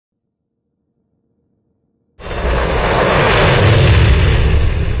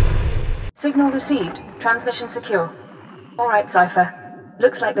Signal received. Transmission secure. Alright, Cypher.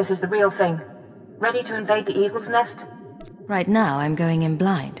 Looks like this is the real thing. Ready to invade the Eagle's Nest? Right now, I'm going in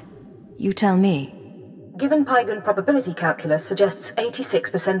blind. You tell me. Given Pygoon probability calculus suggests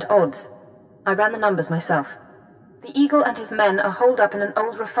 86% odds. I ran the numbers myself. The Eagle and his men are holed up in an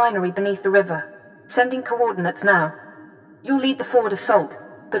old refinery beneath the river. Sending coordinates now. You'll lead the forward assault,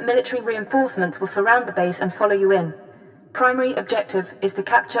 but military reinforcements will surround the base and follow you in. Primary objective is to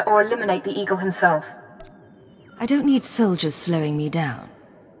capture or eliminate the Eagle himself. I don't need soldiers slowing me down.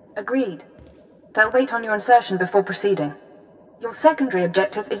 Agreed. They'll wait on your insertion before proceeding. Your secondary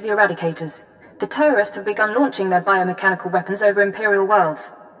objective is the Eradicators. The terrorists have begun launching their biomechanical weapons over Imperial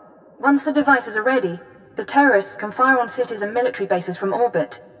worlds. Once the devices are ready, the terrorists can fire on cities and military bases from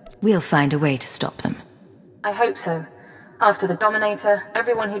orbit. We'll find a way to stop them. I hope so. After the Dominator,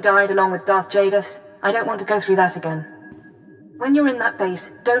 everyone who died along with Darth Jadus, I don't want to go through that again. When you're in that base,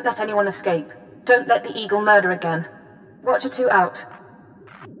 don't let anyone escape. Don't let the Eagle murder again. Watcher 2 out.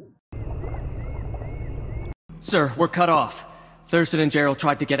 Sir, we're cut off. Thurston and Gerald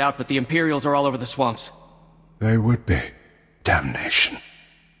tried to get out, but the Imperials are all over the swamps. They would be. Damnation.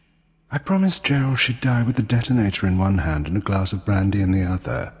 I promised Gerald she'd die with the detonator in one hand and a glass of brandy in the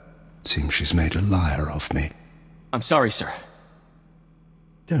other. Seems she's made a liar of me. I'm sorry, sir.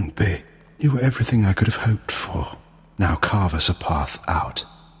 Don't be. You were everything I could have hoped for. Now carve us a path out.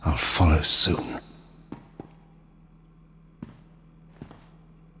 I'll follow soon.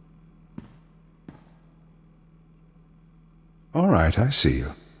 All right, I see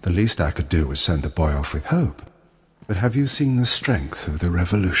you. The least I could do was send the boy off with hope. But have you seen the strength of the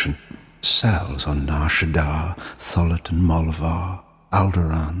revolution? Cells on Nar Shaddaa, Tholet and Molvar,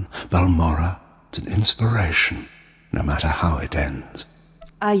 Alderaan, Balmorra. It's an inspiration, no matter how it ends.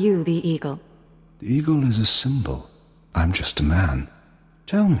 Are you the Eagle? The Eagle is a symbol. I'm just a man.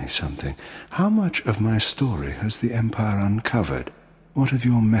 Tell me something. How much of my story has the Empire uncovered? What have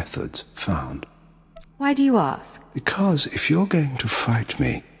your methods found? Why do you ask? Because if you're going to fight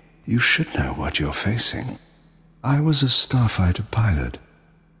me, you should know what you're facing. I was a starfighter pilot.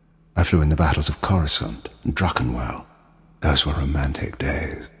 I flew in the battles of Coruscant and Druckenwell. Those were romantic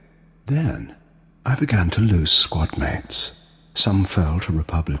days. Then, I began to lose squad mates. Some fell to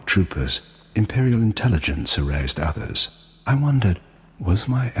Republic troopers. Imperial intelligence erased others. I wondered, was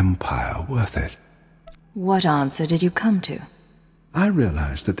my empire worth it? What answer did you come to? I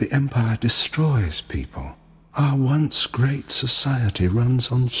realized that the Empire destroys people. Our once great society runs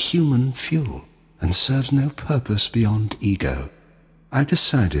on human fuel and serves no purpose beyond ego. I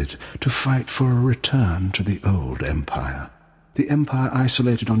decided to fight for a return to the old Empire. The Empire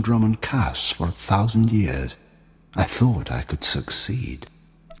isolated on Drummond Cass for 1,000 years. I thought I could succeed.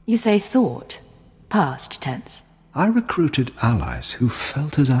 You say thought, past tense. I recruited allies who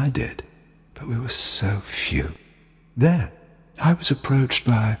felt as I did, but we were so few. Then, I was approached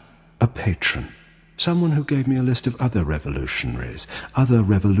by a patron, someone who gave me a list of other revolutionaries, other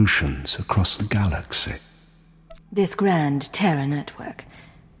revolutions across the galaxy. This grand terror network,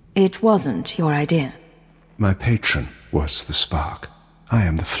 it wasn't your idea. My patron was the spark. I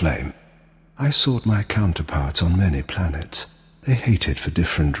am the flame. I sought my counterparts on many planets. They hated for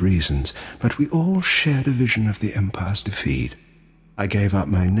different reasons, but we all shared a vision of the Empire's defeat. I gave up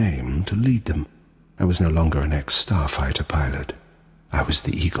my name to lead them. I was no longer an ex-starfighter pilot. I was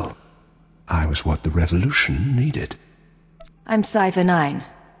the Eagle. I was what the Revolution needed. I'm Cypher 9.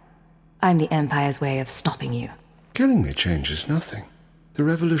 I'm the Empire's way of stopping you. Killing me changes nothing. The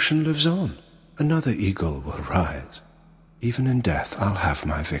Revolution lives on. Another Eagle will rise. Even in death, I'll have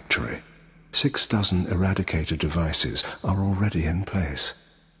my victory. 6 dozen Eradicator devices are already in place.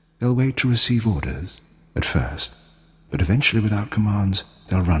 They'll wait to receive orders, at first, but eventually without commands,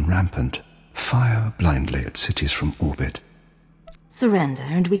 they'll run rampant, fire blindly at cities from orbit. Surrender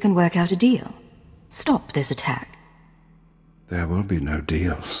and we can work out a deal. Stop this attack. There will be no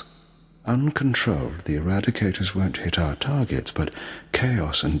deals. Uncontrolled, the Eradicators won't hit our targets, but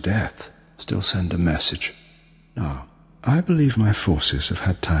chaos and death still send a message. Now, I believe my forces have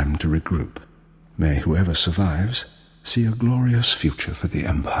had time to regroup. May whoever survives see a glorious future for the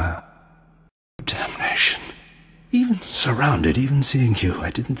Empire. Damnation. Even surrounded, even seeing you,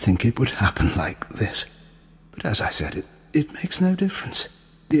 I didn't think it would happen like this. But as I said, it makes no difference.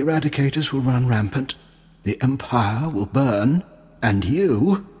 The Eradicators will run rampant, the Empire will burn, and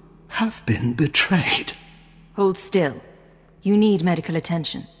you have been betrayed. Hold still. You need medical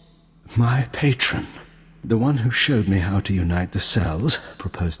attention. My patron, the one who showed me how to unite the cells,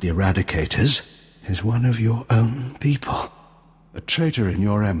 proposed the Eradicators, is one of your own people. A traitor in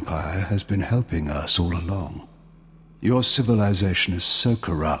your empire has been helping us all along. Your civilization is so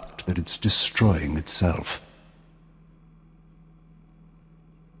corrupt that it's destroying itself.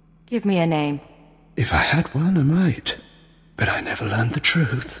 Give me a name. If I had one, I might. But I never learned the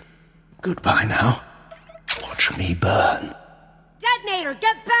truth. Goodbye now. Watch me burn. Detonator,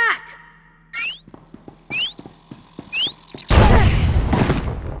 get back!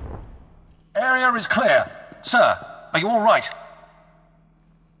 Area is clear. Sir, are you all right?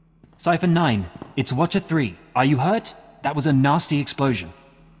 Cypher 9, it's Watcher 3. Are you hurt? That was a nasty explosion.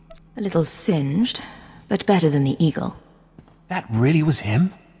 A little singed, but better than the Eagle. That really was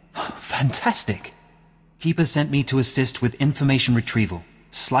him? Fantastic. Keeper sent me to assist with information retrieval,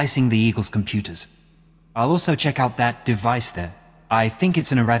 slicing the Eagle's computers. I'll also check out that device there. I think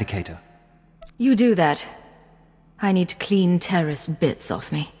it's an Eradicator. You do that. I need to clean terrorist bits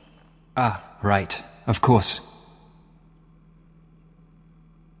off me. Ah, right. Of course.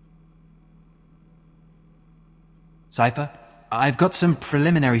 Cypher, I've got some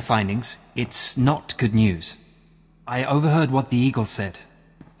preliminary findings. It's not good news. I overheard what the Eagle said.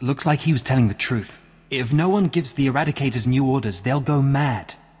 Looks like he was telling the truth. If no one gives the Eradicators new orders, they'll go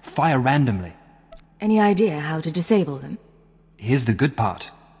mad. Fire randomly. Any idea how to disable them? Here's the good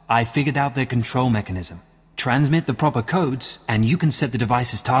part. I figured out their control mechanism. Transmit the proper codes, and you can set the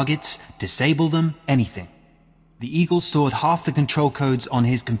device's targets, disable them, anything. The Eagle stored half the control codes on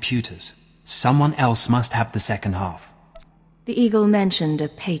his computers. Someone else must have the second half. The Eagle mentioned a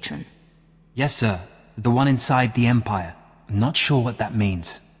patron. Yes, sir. The one inside the Empire. I'm not sure what that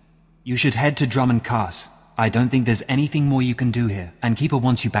means. You should head to Drummond Cast. I don't think there's anything more you can do here, and Keeper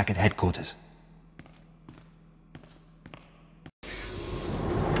wants you back at headquarters.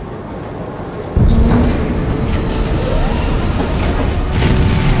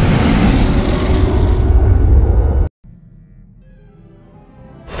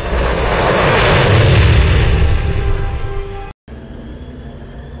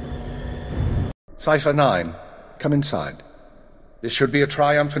 Cypher 9, come inside. This should be a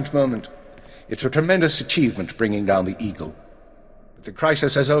triumphant moment. It's a tremendous achievement bringing down the Eagle. But the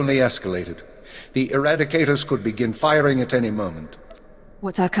crisis has only escalated. The Eradicators could begin firing at any moment.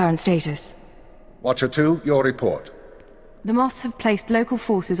 What's our current status? Watcher 2, your report. The Moths have placed local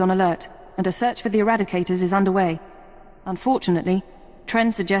forces on alert, and a search for the Eradicators is underway. Unfortunately,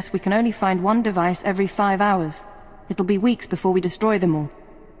 trends suggest we can only find one device every 5 hours. It'll be weeks before we destroy them all.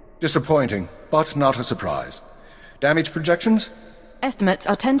 Disappointing, but not a surprise. Damage projections? Estimates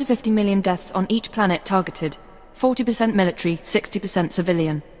are 10 to 50 million deaths on each planet targeted. 40% military, 60%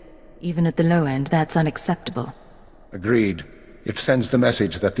 civilian. Even at the low end, that's unacceptable. Agreed. It sends the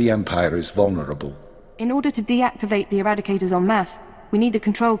message that the Empire is vulnerable. In order to deactivate the Eradicators en masse, we need the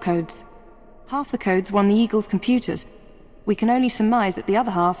control codes. Half the codes were on the Eagle's computers. We can only surmise that the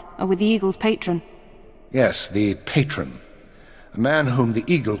other half are with the Eagle's patron. Yes, the patron. A man whom the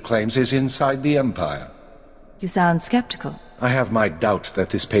Eagle claims is inside the Empire. You sound skeptical. I have my doubt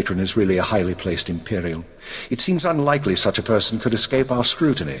that this patron is really a highly placed Imperial. It seems unlikely such a person could escape our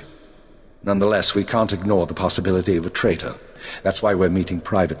scrutiny. Nonetheless, we can't ignore the possibility of a traitor. That's why we're meeting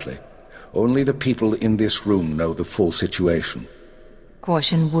privately. Only the people in this room know the full situation.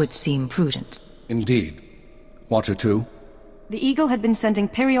 Caution would seem prudent. Indeed. Watcher 2? The Eagle had been sending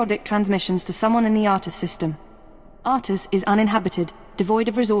periodic transmissions to someone in the Artus system. Artus is uninhabited, devoid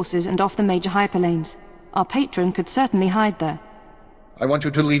of resources and off the major hyperlanes. Our patron could certainly hide there. I want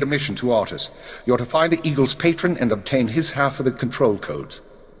you to lead a mission to Artus. You're to find the Eagle's patron and obtain his half of the control codes.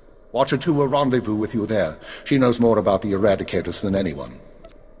 Watcher 2 will rendezvous with you there. She knows more about the Eradicators than anyone.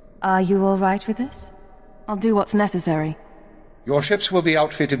 Are you all right with this? I'll do what's necessary. Your ships will be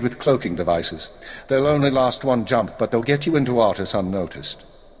outfitted with cloaking devices. They'll only last one jump, but they'll get you into Artus unnoticed.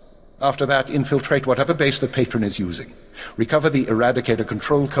 After that, infiltrate whatever base the patron is using. Recover the Eradicator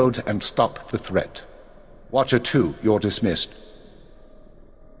control codes and stop the threat. Watcher 2, you're dismissed.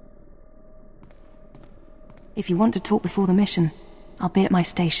 If you want to talk before the mission, I'll be at my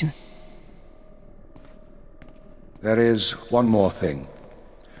station. There is one more thing.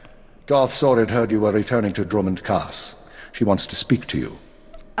 Darth Zorid heard you were returning to Drummond Cast. She wants to speak to you.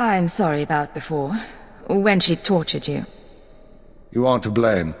 I'm sorry about before, when she tortured you. You aren't to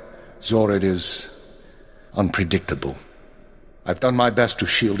blame. Zorid is unpredictable. I've done my best to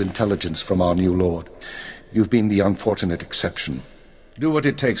shield intelligence from our new lord. You've been the unfortunate exception. Do what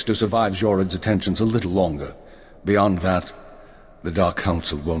it takes to survive Zorid's attentions a little longer. Beyond that, the Dark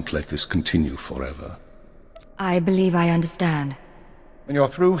Council won't let this continue forever. I believe I understand. When you're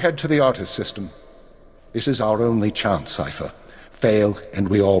through, head to the Artus system. This is our only chance, Cypher. Fail, and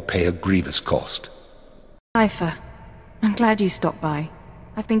we all pay a grievous cost. Cypher, I'm glad you stopped by.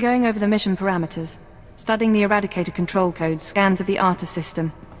 I've been going over the mission parameters. Studying the Eradicator control code, scans of the Arta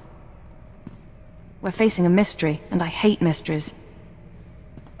system. We're facing a mystery, and I hate mysteries.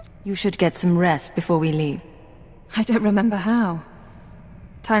 You should get some rest before we leave. I don't remember how.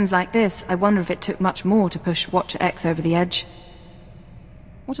 Times like this, I wonder if it took much more to push Watcher X over the edge.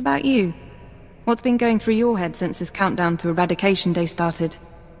 What about you? What's been going through your head since this countdown to Eradication Day started?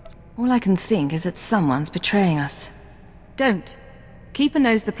 All I can think is that someone's betraying us. Don't. Keeper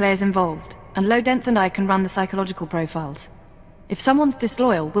knows the players involved, and Lodenth and I can run the psychological profiles. If someone's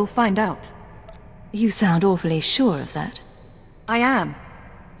disloyal, we'll find out. You sound awfully sure of that. I am,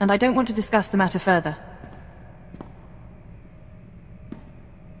 and I don't want to discuss the matter further.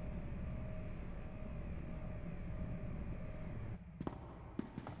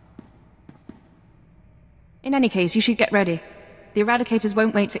 In any case, you should get ready. The Eradicators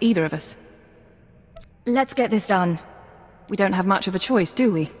won't wait for either of us. Let's get this done. We don't have much of a choice,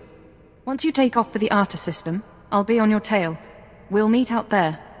 do we? Once you take off for the Arta system, I'll be on your tail. We'll meet out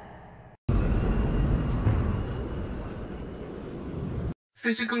there.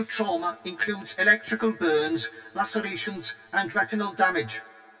 Physical trauma includes electrical burns, lacerations, and retinal damage.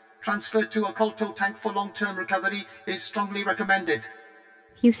 Transfer to a Colto tank for long-term recovery is strongly recommended.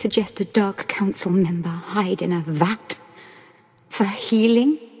 You suggest a Dark Council member hide in a vat? For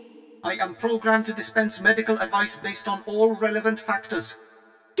healing? I am programmed to dispense medical advice based on all relevant factors.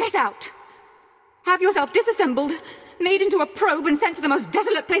 Get out! Have yourself disassembled, made into a probe and sent to the most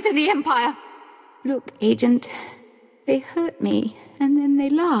desolate place in the Empire! Look, Agent, they hurt me, and then they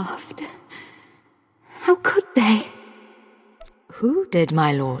laughed. How could they? Who did,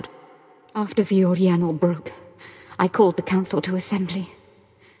 my lord? After Viorianal broke, I called the Council to assembly.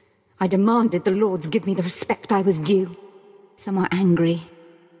 I demanded the Lords give me the respect I was due. Some were angry,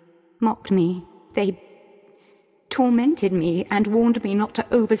 mocked me. They tormented me and warned me not to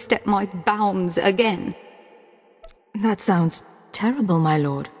overstep my bounds again. That sounds terrible, my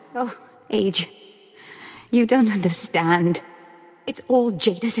lord. Oh, Age, you don't understand. It's all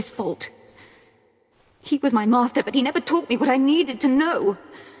Jadis's fault. He was my master, but he never taught me what I needed to know.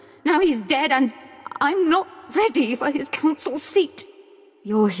 Now he's dead and I'm not ready for his council seat.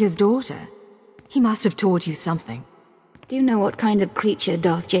 You're his daughter. He must have taught you something. Do you know what kind of creature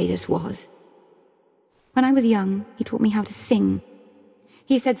Darth Jadis was? When I was young, he taught me how to sing.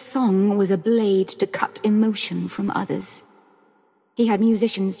 He said song was a blade to cut emotion from others. He had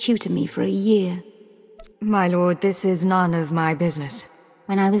musicians tutor me for a year. My lord, this is none of my business.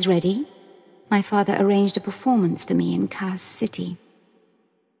 When I was ready, my father arranged a performance for me in Kaz City.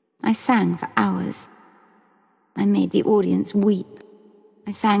 I sang for hours. I made the audience weep.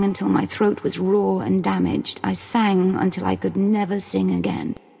 I sang until my throat was raw and damaged. I sang until I could never sing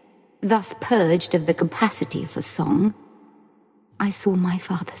again. Thus purged of the capacity for song, I saw my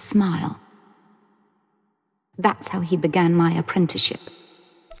father smile. That's how he began my apprenticeship.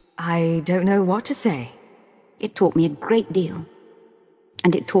 I don't know what to say. It taught me a great deal.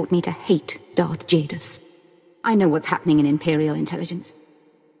 And it taught me to hate Darth Jadis. I know what's happening in Imperial intelligence.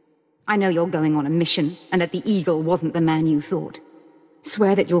 I know you're going on a mission, and that the Eagle wasn't the man you thought.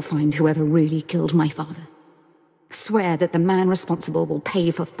 Swear that you'll find whoever really killed my father. Swear that the man responsible will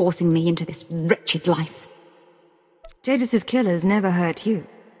pay for forcing me into this wretched life. Jadis's killers never hurt you.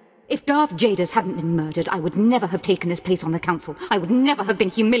 If Darth Jadis hadn't been murdered, I would never have taken this place on the Council. I would never have been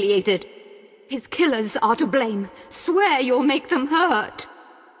humiliated. His killers are to blame. Swear you'll make them hurt.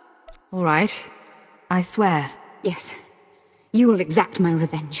 All right. I swear. Yes. You will exact my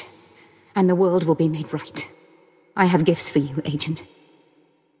revenge. And the world will be made right. I have gifts for you, Agent.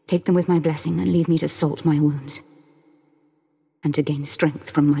 Take them with my blessing and leave me to salt my wounds. And to gain strength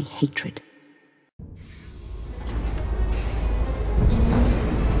from my hatred.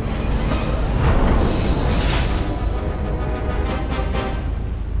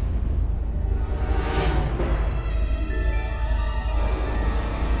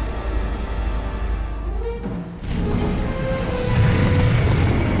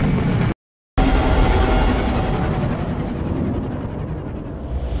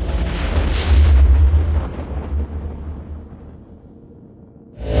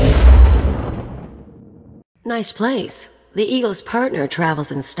 Nice place. The Eagle's partner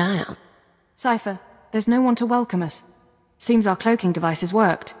travels in style. Cypher, there's no one to welcome us. Seems our cloaking devices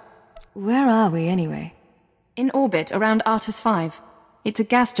worked. Where are we, anyway? In orbit around Artus 5. It's a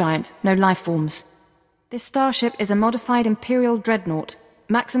gas giant, no life forms. This starship is a modified Imperial dreadnought,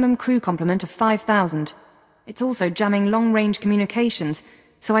 maximum crew complement of 5,000. It's also jamming long-range communications,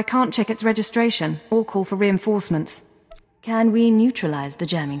 so I can't check its registration or call for reinforcements. Can we neutralize the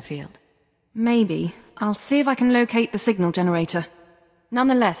jamming field? Maybe. I'll see if I can locate the signal generator.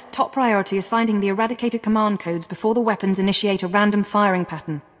 Nonetheless, top priority is finding the eradicated command codes before the weapons initiate a random firing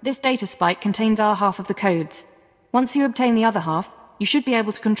pattern. This data spike contains our half of the codes. Once you obtain the other half, you should be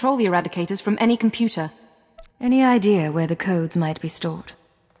able to control the eradicators from any computer. Any idea where the codes might be stored?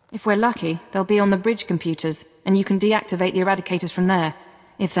 If we're lucky, they'll be on the bridge computers, and you can deactivate the eradicators from there.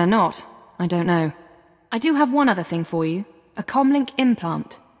 If they're not, I don't know. I do have one other thing for you. A comlink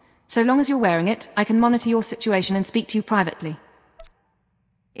implant. So long as you're wearing it, I can monitor your situation and speak to you privately.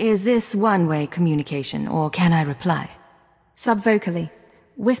 Is this one-way communication, or can I reply? Subvocally.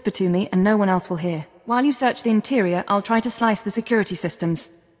 Whisper to me and no one else will hear. While you search the interior, I'll try to slice the security systems.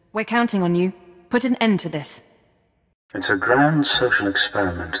 We're counting on you. Put an end to this. It's a grand social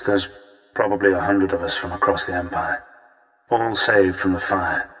experiment. There's probably 100 of us from across the Empire. All saved from the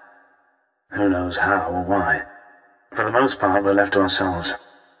fire. Who knows how or why. For the most part, we're left to ourselves.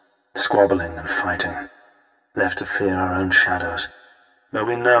 Squabbling and fighting. Left to fear our own shadows. But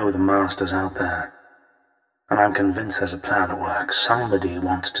we know the Master's out there. And I'm convinced there's a plan at work. Somebody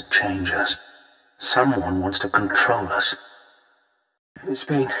wants to change us. Someone wants to control us. It's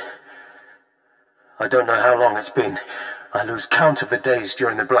been... I don't know how long it's been. I lose count of the days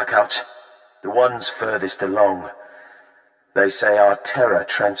during the blackouts. The ones furthest along. They say our terror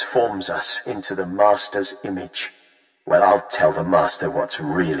transforms us into the Master's image. Well, I'll tell the Master what's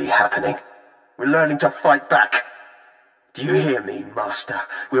really happening. We're learning to fight back. Do you hear me, Master?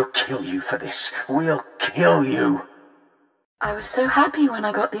 We'll kill you for this. We'll kill you. I was so happy when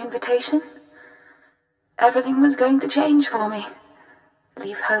I got the invitation. Everything was going to change for me.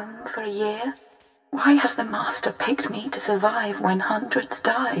 Leave home for a year. Why has the Master picked me to survive when hundreds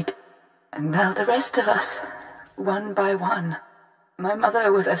died? And now the rest of us, one by one. My mother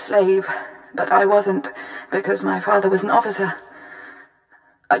was a slave, but I wasn't, because my father was an officer.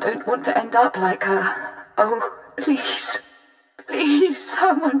 I don't want to end up like her. Oh, please. Please,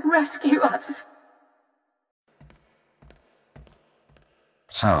 someone rescue us.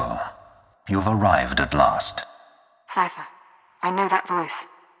 So, you've arrived at last. Cypher, I know that voice.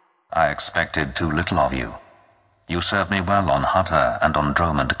 I expected too little of you. You served me well on Hutta and on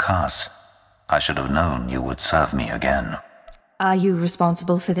Dromund Kaas. I should have known you would serve me again. Are you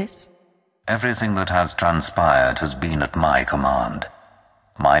responsible for this? Everything that has transpired has been at my command.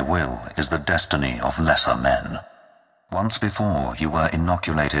 My will is the destiny of lesser men. Once before, you were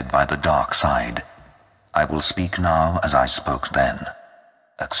inoculated by the dark side. I will speak now as I spoke then.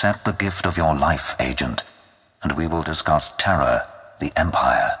 Accept the gift of your life, Agent, and we will discuss terror, the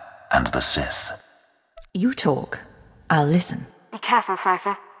Empire, and the Sith. You talk. I'll listen. Be careful,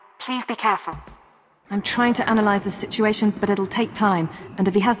 Cypher. Please be careful. I'm trying to analyze the situation, but it'll take time, and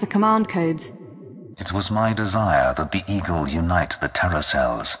if he has the command codes... It was my desire that the Eagle unite the terror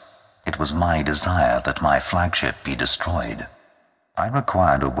cells. It was my desire that my flagship be destroyed. I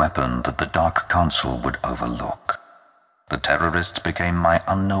required a weapon that the Dark Council would overlook. The terrorists became my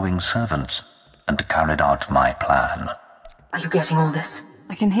unknowing servants, and carried out my plan. Are you getting all this?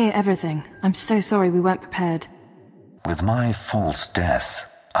 I can hear everything. I'm so sorry we weren't prepared. With my false death,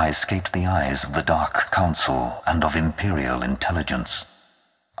 I escaped the eyes of the Dark Council and of Imperial intelligence.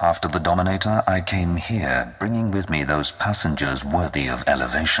 After the Dominator, I came here, bringing with me those passengers worthy of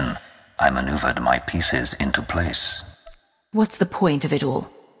elevation. I maneuvered my pieces into place. What's the point of it all?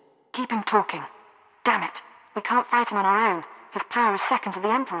 Keep him talking. Damn it. We can't fight him on our own. His power is second to the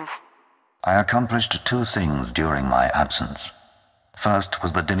Emperor's. I accomplished two things during my absence. First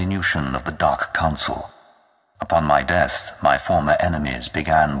was the diminution of the Dark Council. Upon my death, my former enemies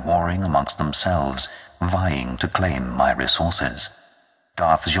began warring amongst themselves, vying to claim my resources.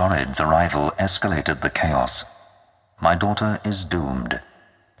 Darth Jorid's arrival escalated the chaos. My daughter is doomed,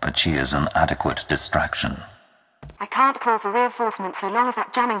 but she is an adequate distraction. I can't call for reinforcements so long as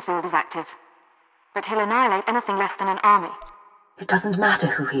that jamming field is active. But he'll annihilate anything less than an army. It doesn't matter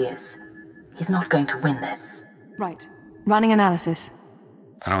who he is. He's not going to win this. Right. Running analysis.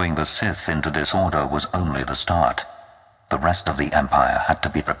 Throwing the Sith into disorder was only the start. The rest of the Empire had to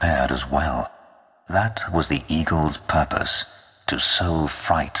be prepared as well. That was the Eagle's purpose, to sow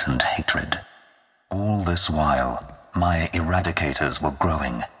fright and hatred. All this while, my eradicators were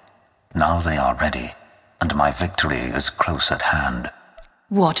growing. Now they are ready, and my victory is close at hand.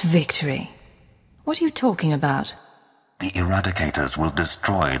 What victory? What are you talking about? The eradicators will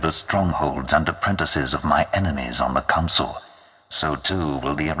destroy the strongholds and apprentices of my enemies on the Council. So too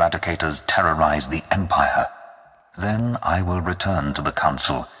will the eradicators terrorize the Empire. Then I will return to the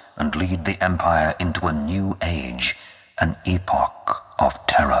Council and lead the Empire into a new age, an epoch of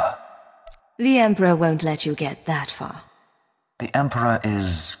terror. The Emperor won't let you get that far. The Emperor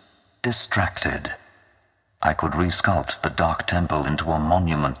is distracted. I could resculpt the Dark Temple into a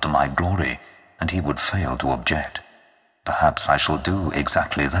monument to my glory, and he would fail to object. Perhaps I shall do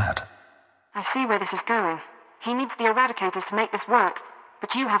exactly that. I see where this is going. He needs the Eradicators to make this work,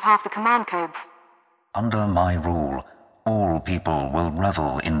 but you have half the command codes. Under my rule, all people will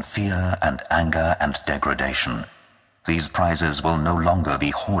revel in fear and anger and degradation. These prizes will no longer be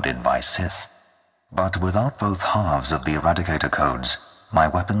hoarded by Sith. But without both halves of the Eradicator codes, my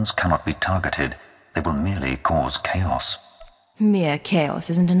weapons cannot be targeted. They will merely cause chaos. Mere chaos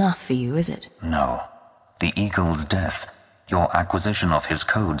isn't enough for you, is it? No. The Eagle's death, your acquisition of his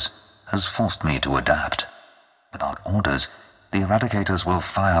codes, has forced me to adapt. Without orders, the Eradicators will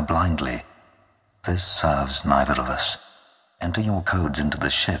fire blindly. This serves neither of us. Enter your codes into the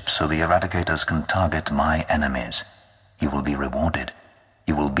ship so the Eradicators can target my enemies. You will be rewarded.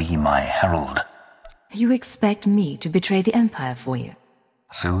 You will be my herald. You expect me to betray the Empire for you?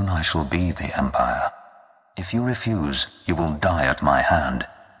 Soon I shall be the Empire. If you refuse, you will die at my hand.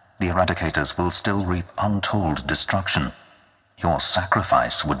 The Eradicators will still reap untold destruction. Your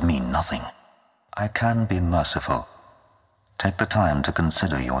sacrifice would mean nothing. I can be merciful. Take the time to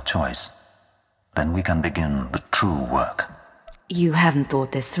consider your choice. Then we can begin the true work. You haven't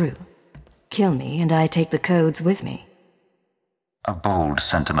thought this through. Kill me and I take the codes with me. A bold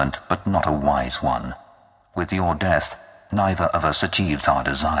sentiment, but not a wise one. With your death, neither of us achieves our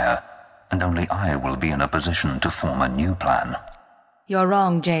desire, and only I will be in a position to form a new plan. You're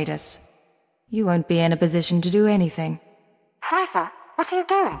wrong, Jadis. You won't be in a position to do anything. Cypher, what are you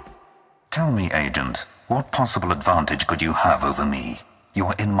doing? Tell me, Agent, what possible advantage could you have over me?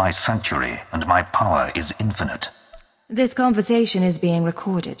 You're in my sanctuary, and my power is infinite. This conversation is being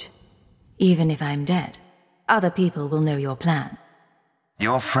recorded. Even if I'm dead, other people will know your plan.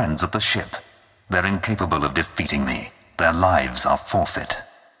 Your friends at the ship. They're incapable of defeating me. Their lives are forfeit.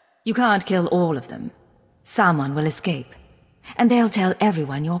 You can't kill all of them. Someone will escape, and they'll tell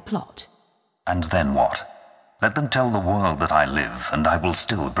everyone your plot. And then what? Let them tell the world that I live, and I will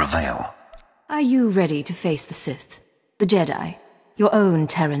still prevail. Are you ready to face the Sith, the Jedi, your own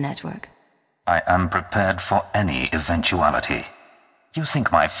terror network? I am prepared for any eventuality. You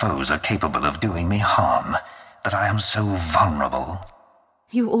think my foes are capable of doing me harm, that I am so vulnerable?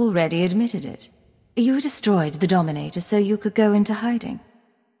 You already admitted it. You destroyed the Dominator so you could go into hiding.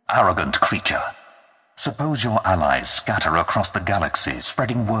 Arrogant creature. Suppose your allies scatter across the galaxy,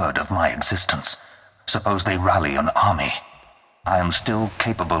 spreading word of my existence. Suppose they rally an army. I am still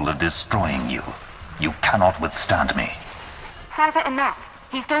capable of destroying you. You cannot withstand me. Cypher, enough.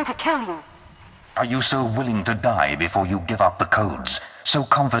 He's going to kill you. Are you so willing to die before you give up the codes? So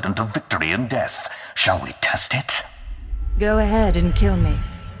confident of victory and death? Shall we test it? Go ahead and kill me.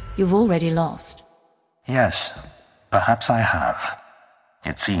 You've already lost. Yes, perhaps I have.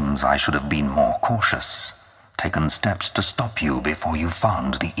 It seems I should have been more cautious, taken steps to stop you before you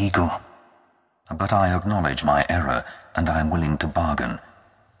found the Eagle. But I acknowledge my error, and I am willing to bargain.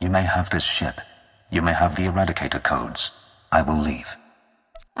 You may have this ship. You may have the Eradicator codes. I will leave.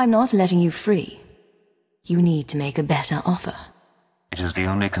 I'm not letting you free. You need to make a better offer. It is the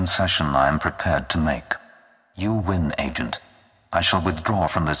only concession I am prepared to make. You win, Agent. I shall withdraw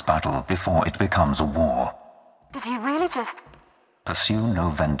from this battle before it becomes a war. Did he really just... Pursue no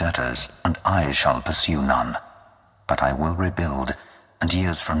vendettas, and I shall pursue none. But I will rebuild, and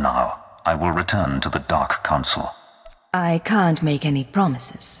years from now, I will return to the Dark Council. I can't make any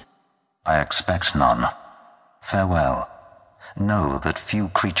promises. I expect none. Farewell. Know that few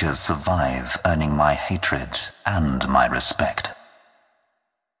creatures survive earning my hatred and my respect.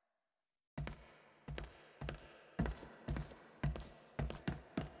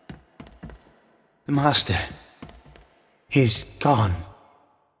 The Master... he's gone.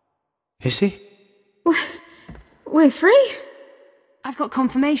 Is he? We're free? I've got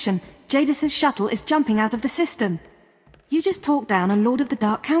confirmation. Jadis's shuttle is jumping out of the system. You just talked down a Lord of the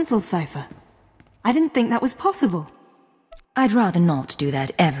Dark Council, Cypher. I didn't think that was possible. I'd rather not do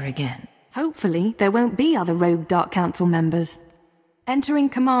that ever again. Hopefully, there won't be other rogue Dark Council members. Entering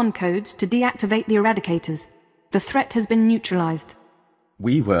command codes to deactivate the Eradicators. The threat has been neutralized.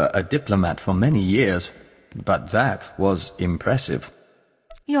 We were a diplomat for many years, but that was impressive.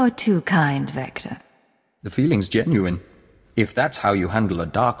 You're too kind, Vector. The feeling's genuine. If that's how you handle a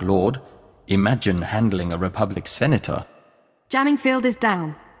Dark Lord, imagine handling a Republic senator. Jamming field is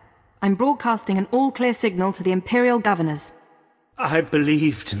down. I'm broadcasting an all-clear signal to the Imperial governors. I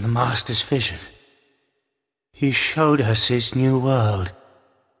believed in the Master's vision. He showed us his new world.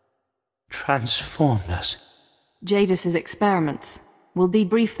 Transformed us. Jadis's experiments. We'll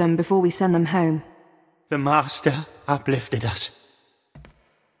debrief them before we send them home. The Master uplifted us.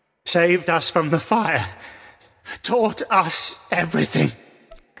 Saved us from the fire. taught us everything.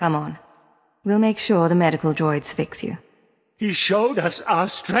 Come on. We'll make sure the medical droids fix you. He showed us our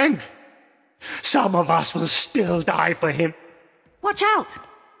strength. Some of us will still die for him. Watch out!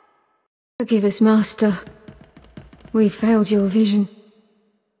 Forgive us, Master. We failed your vision.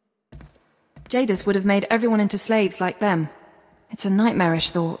 Jadis would have made everyone into slaves like them. It's a nightmarish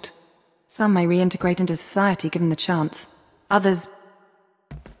thought. Some may reintegrate into society given the chance. Others...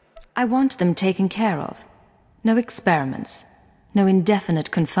 I want them taken care of. No experiments. No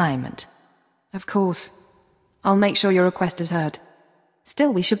indefinite confinement. Of course. I'll make sure your request is heard.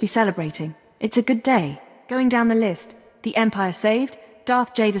 Still, we should be celebrating. It's a good day. Going down the list. The Empire saved,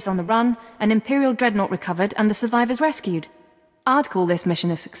 Darth Jadis on the run, an Imperial dreadnought recovered, and the survivors rescued. I'd call this mission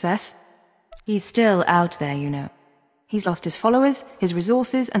a success. He's still out there, you know. He's lost his followers, his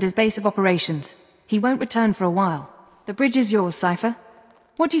resources, and his base of operations. He won't return for a while. The bridge is yours, Cypher.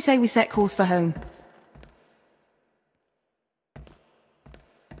 What do you say we set course for home?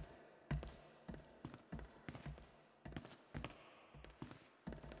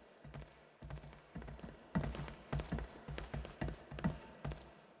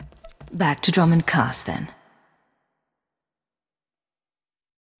 Back to Drummond Cast, then.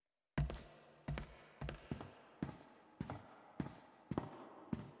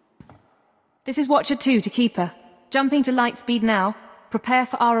 This is Watcher 2 to Keeper. Jumping to light speed now. Prepare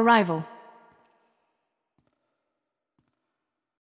for our arrival.